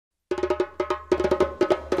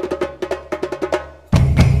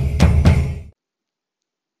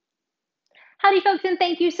Howdy, folks, and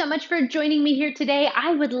thank you so much for joining me here today.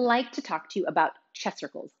 I would like to talk to you about chest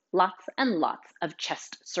circles. Lots and lots of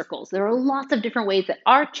chest circles. There are lots of different ways that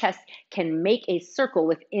our chest can make a circle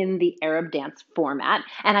within the Arab dance format,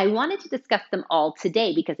 and I wanted to discuss them all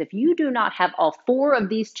today because if you do not have all four of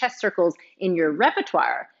these chest circles in your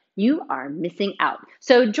repertoire, you are missing out.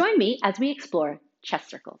 So join me as we explore chest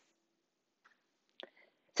circles.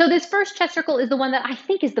 So this first chest circle is the one that I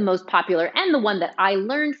think is the most popular and the one that I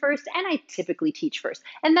learned first and I typically teach first,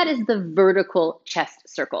 and that is the vertical chest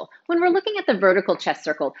circle. When we're looking at the vertical chest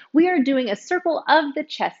circle, we are doing a circle of the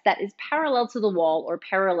chest that is parallel to the wall or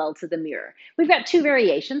parallel to the mirror. We've got two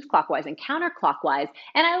variations, clockwise and counterclockwise,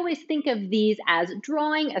 and I always think of these as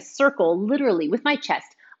drawing a circle literally with my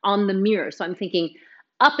chest on the mirror. So I'm thinking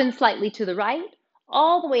up and slightly to the right,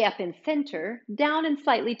 all the way up in center, down and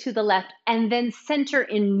slightly to the left, and then center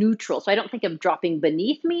in neutral. So I don't think of dropping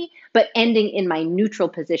beneath me, but ending in my neutral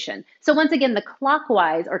position. So once again, the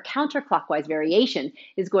clockwise or counterclockwise variation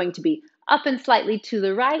is going to be up and slightly to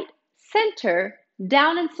the right, center,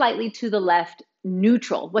 down and slightly to the left,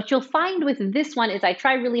 neutral. What you'll find with this one is I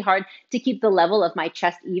try really hard to keep the level of my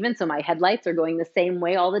chest even, so my headlights are going the same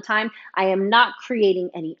way all the time. I am not creating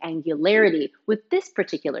any angularity with this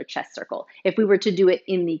particular chest circle. If we were to do it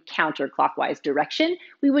in the counterclockwise direction,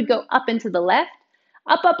 we would go up and to the left,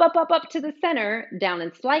 up to the center, down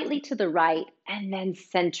and slightly to the right, and then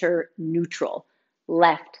center neutral.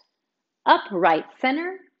 Left, up, right,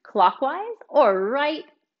 center, clockwise, or right,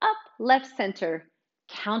 up, left, center,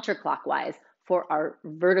 counterclockwise for our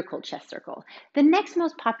vertical chest circle. The next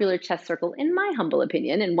most popular chest circle, in my humble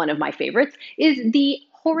opinion, and one of my favorites, is the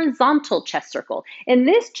horizontal chest circle. In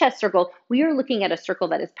this chest circle, we are looking at a circle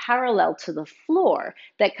that is parallel to the floor,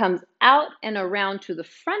 that comes out and around to the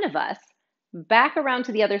front of us, back around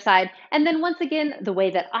to the other side, and then once again, the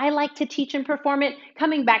way that I like to teach and perform it,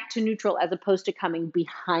 coming back to neutral as opposed to coming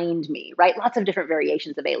behind me, right? Lots of different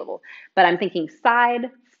variations available, but I'm thinking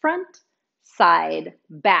side, front, side,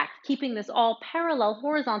 back, keeping this all parallel,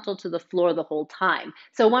 horizontal to the floor the whole time.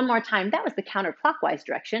 So one more time, that was the counterclockwise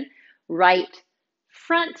direction, right,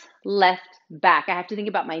 front, left, back. I have to think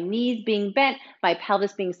about my knees being bent, my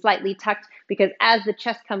pelvis being slightly tucked, because as the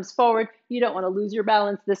chest comes forward, you don't want to lose your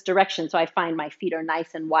balance this direction. So I find my feet are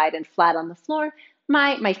nice and wide and flat on the floor.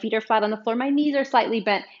 My feet are flat on the floor. My knees are slightly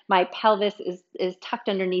bent. My pelvis is tucked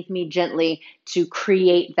underneath me gently to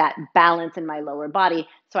create that balance in my lower body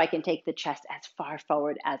so I can take the chest as far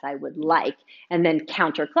forward as I would like. And then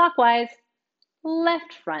counterclockwise,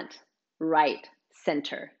 left front, right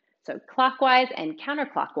center. So clockwise and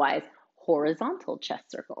counterclockwise, horizontal chest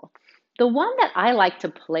circle. The one that I like to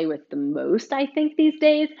play with the most, I think, these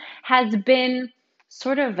days has been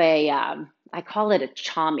sort of I call it a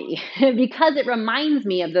chommy because it reminds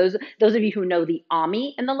me of those of you who know the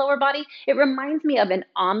ami in the lower body. It reminds me of an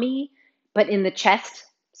ami, but in the chest.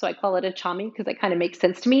 So I call it a chommy because it kind of makes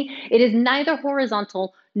sense to me. It is neither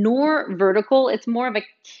horizontal nor vertical. It's more of a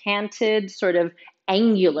canted sort of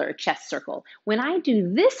angular chest circle. When I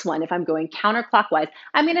do this one, if I'm going counterclockwise,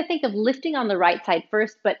 I'm going to think of lifting on the right side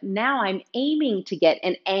first, but now I'm aiming to get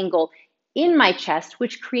an angle in my chest,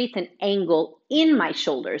 which creates an angle in my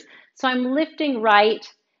shoulders. So I'm lifting right,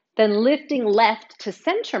 then lifting left to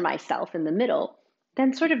center myself in the middle,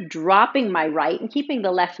 then sort of dropping my right and keeping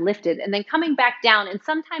the left lifted, and then coming back down. And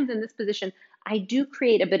sometimes in this position, I do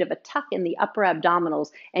create a bit of a tuck in the upper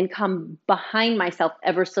abdominals and come behind myself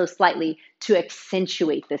ever so slightly to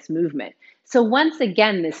accentuate this movement. So once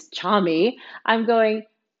again, this chommy, I'm going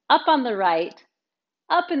up on the right,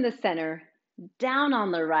 up in the center, down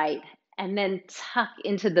on the right, and then tuck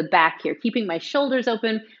into the back here, keeping my shoulders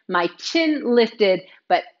open, my chin lifted,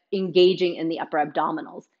 but engaging in the upper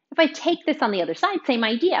abdominals. If I take this on the other side, same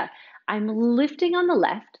idea. I'm lifting on the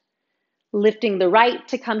left, lifting the right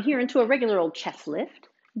to come here into a regular old chest lift,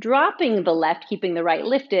 dropping the left, keeping the right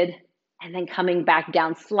lifted, and then coming back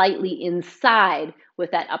down slightly inside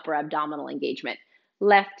with that upper abdominal engagement.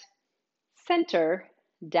 Left, center,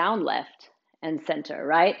 down left, and center,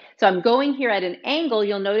 right? So I'm going here at an angle.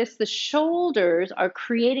 You'll notice the shoulders are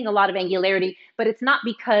creating a lot of angularity, but it's not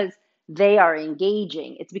because they are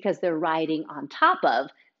engaging. It's because they're riding on top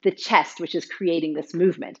of the chest, which is creating this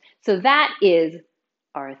movement. So that is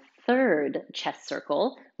our third chest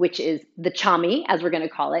circle, which is the chommy, as we're going to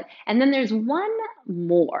call it. And then there's one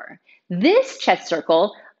more. This chest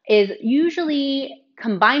circle is usually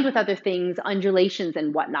combined with other things, undulations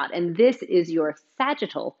and whatnot. And this is your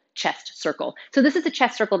sagittal chest circle. So this is a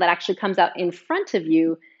chest circle that actually comes out in front of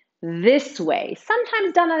you this way,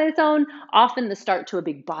 sometimes done on its own, often the start to a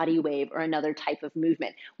big body wave or another type of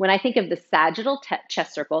movement. When I think of the sagittal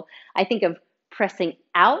chest circle, I think of pressing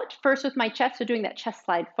out first with my chest, so doing that chest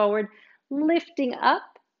slide forward, lifting up,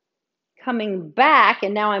 coming back,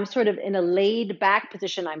 and now I'm sort of in a laid back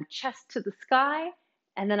position. I'm chest to the sky,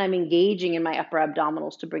 and then I'm engaging in my upper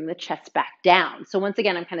abdominals to bring the chest back down. So once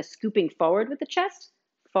again, I'm kind of scooping forward with the chest,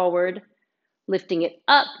 forward, lifting it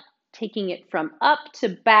up, taking it from up to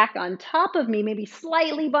back on top of me, maybe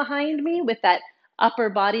slightly behind me with that upper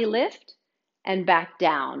body lift, and back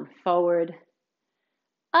down, forward,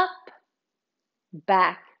 up,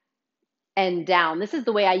 back, and down. This is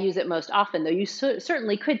the way I use it most often, though you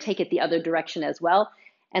certainly could take it the other direction as well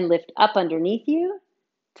and lift up underneath you,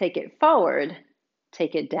 take it forward,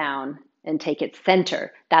 take it down, and take it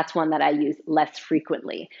center. That's one that I use less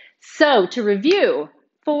frequently. So to review,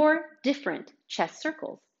 4 different chest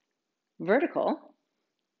circles: vertical,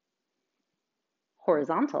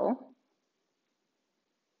 horizontal,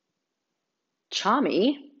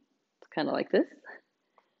 chami, it's kind of like this,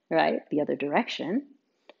 right? The other direction.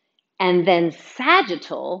 And then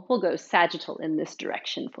sagittal, we'll go sagittal in this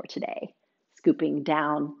direction for today, scooping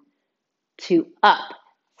down to up.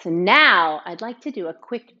 So now I'd like to do a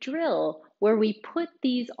quick drill where we put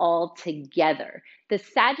these all together. The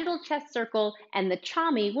sagittal chest circle and the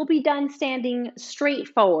chami will be done standing straight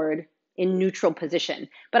forward in neutral position.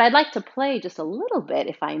 But I'd like to play just a little bit,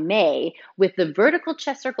 if I may, with the vertical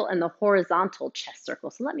chest circle and the horizontal chest circle.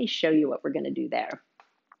 So let me show you what we're going to do there.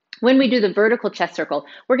 When we do the vertical chest circle,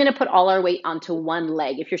 we're going to put all our weight onto one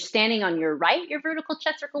leg. If you're standing on your right, your vertical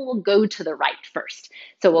chest circle will go to the right first.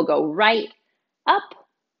 So we'll go right, up,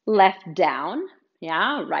 left, down.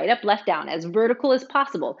 Yeah, right up, left, down, as vertical as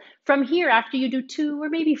possible. From here, after you do 2 or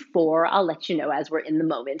maybe 4, I'll let you know as we're in the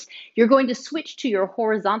moment, you're going to switch to your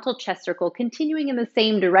horizontal chest circle, continuing in the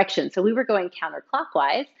same direction. So we were going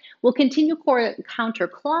counterclockwise. We'll continue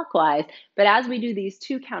counterclockwise, but as we do these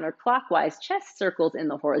 2 counterclockwise chest circles in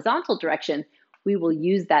the horizontal direction, we will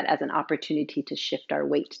use that as an opportunity to shift our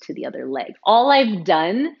weight to the other leg. All I've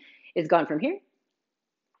done is gone from here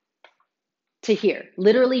to here,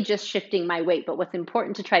 literally just shifting my weight. But what's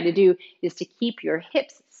important to try to do is to keep your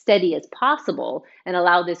hips steady as possible and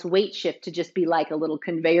allow this weight shift to just be like a little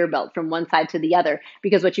conveyor belt from one side to the other,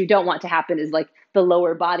 because what you don't want to happen is like the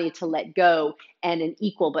lower body to let go and an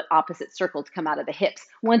equal but opposite circle to come out of the hips.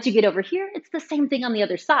 Once you get over here, it's the same thing on the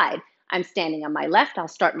other side. I'm standing on my left. I'll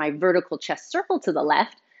start my vertical chest circle to the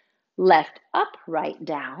left, left up, right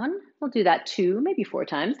down. We'll do that 2, maybe 4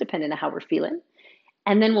 times, depending on how we're feeling.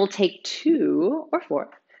 And then we'll take 2 or 4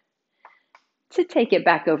 to take it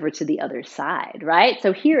back over to the other side, right?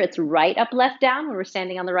 So here it's right up, left down when we're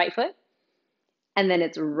standing on the right foot. And then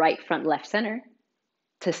it's right front, left center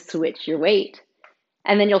to switch your weight.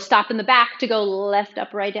 And then you'll stop in the back to go left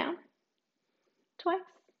up, right down twice.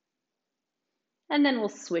 And then we'll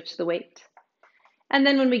switch the weight. And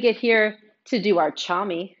then when we get here to do our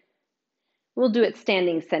chami, we'll do it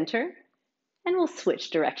standing center and we'll switch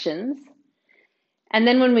directions. And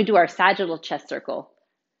then when we do our sagittal chest circle,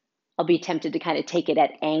 I'll be tempted to kind of take it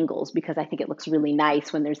at angles because I think it looks really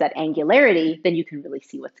nice when there's that angularity, then you can really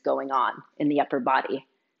see what's going on in the upper body.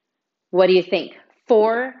 What do you think?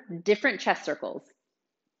 4 different chest circles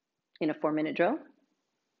in a 4-minute drill?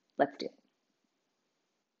 Let's do it.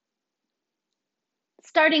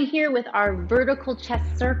 Starting here with our vertical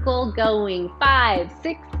chest circle, going 5,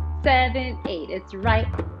 6, 7, 8. It's right,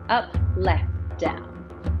 up, left, down.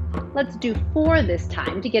 Let's do 4 this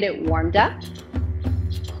time to get it warmed up.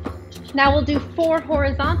 Now we'll do 4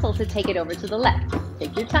 horizontal to take it over to the left.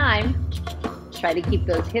 Take your time. Try to keep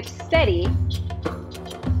those hips steady.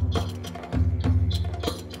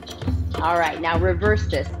 All right, now reverse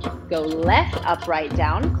this. Go left, up, right,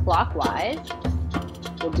 down, clockwise.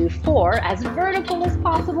 We'll do 4 as vertical as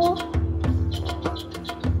possible.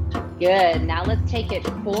 Good, now let's take it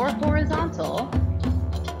 4 horizontal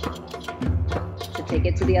to take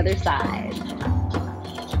it to the other side.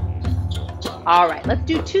 All right, let's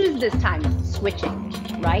do 2s this time, switching.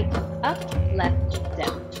 Right, up, left,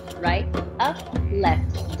 down. Right, up,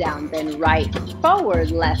 left, down. Then right,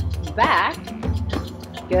 forward, left, back.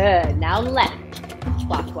 Good, now left,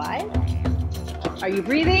 clockwise. Are you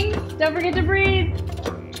breathing? Don't forget to breathe.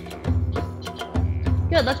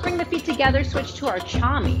 Good, let's bring the feet together, switch to our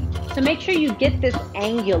chami. So make sure you get this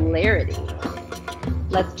angularity.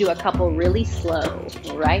 Let's do a couple really slow.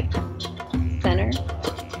 Right, center.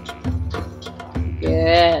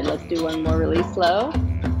 Good, let's do one more really slow.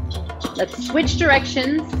 Let's switch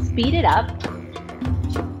directions, speed it up.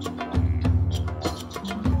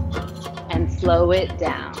 And slow it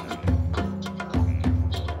down.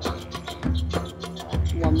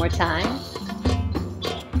 One more time.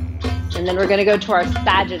 And then we're gonna go to our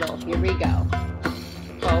sagittal. Here we go.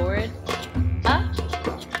 Forward,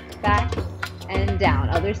 down,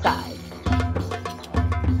 other side.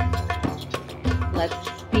 Let's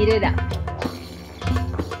speed it up.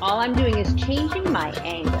 All I'm doing is changing my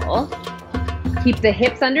angle. Keep the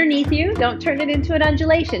hips underneath you. Don't turn it into an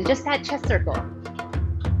undulation, just that chest circle.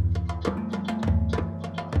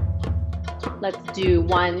 Let's do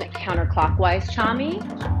one counterclockwise chami.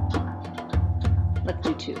 Let's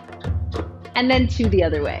do two. And then two the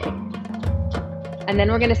other way. And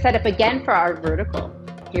then we're going to set up again for our vertical.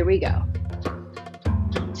 Here we go.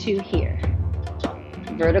 Two here.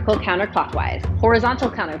 Vertical counterclockwise. Horizontal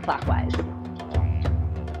counterclockwise.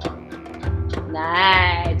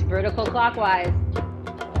 Nice. Vertical clockwise.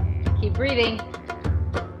 Keep breathing.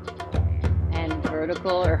 And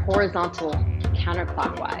vertical or horizontal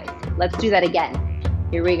counterclockwise. Let's do that again.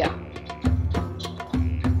 Here we go.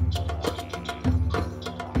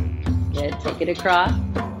 Good. Take it across.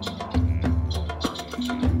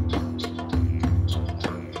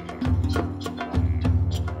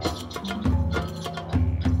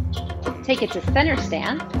 Take it to center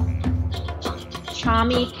stance.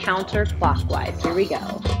 Chami counterclockwise. Here we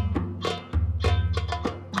go.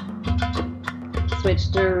 Switch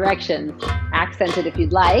directions. Accent it if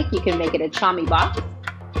you'd like. You can make it a chami box.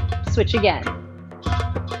 Switch again.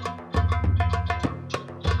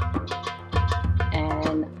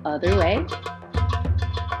 And other way.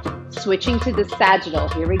 Switching to the sagittal.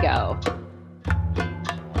 Here we go.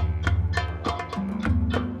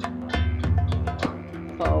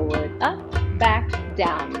 Forward, up, back,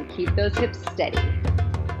 down. Keep those hips steady.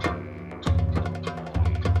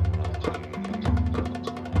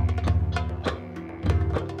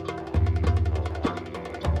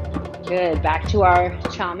 Good. Back to our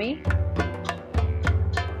chami.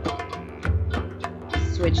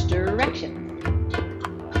 Switch directions.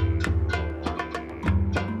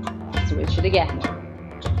 Switch it again.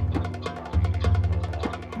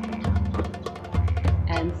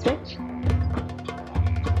 And switch.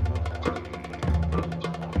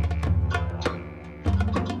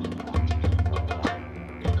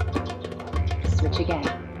 Switch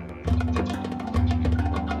again.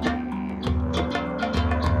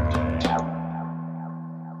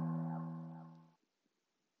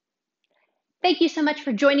 Thank you so much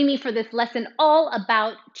for joining me for this lesson all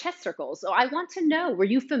about chest circles. So I want to know, were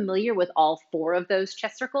you familiar with all 4 of those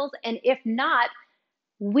chest circles? And if not,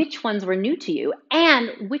 which ones were new to you?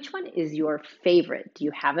 And which one is your favorite? Do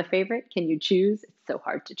you have a favorite? Can you choose? It's so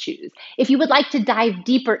hard to choose. If you would like to dive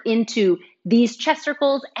deeper into these chest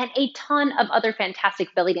circles and a ton of other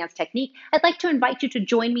fantastic belly dance technique, I'd like to invite you to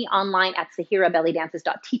join me online at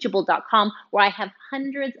sahirabellydances.teachable.com, where I have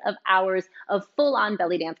hundreds of hours of full-on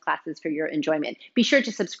belly dance classes for your enjoyment. Be sure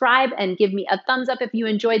to subscribe and give me a thumbs up if you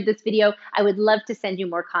enjoyed this video. I would love to send you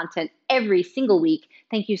more content every single week.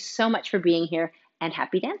 Thank you so much for being here, and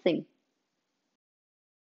happy dancing.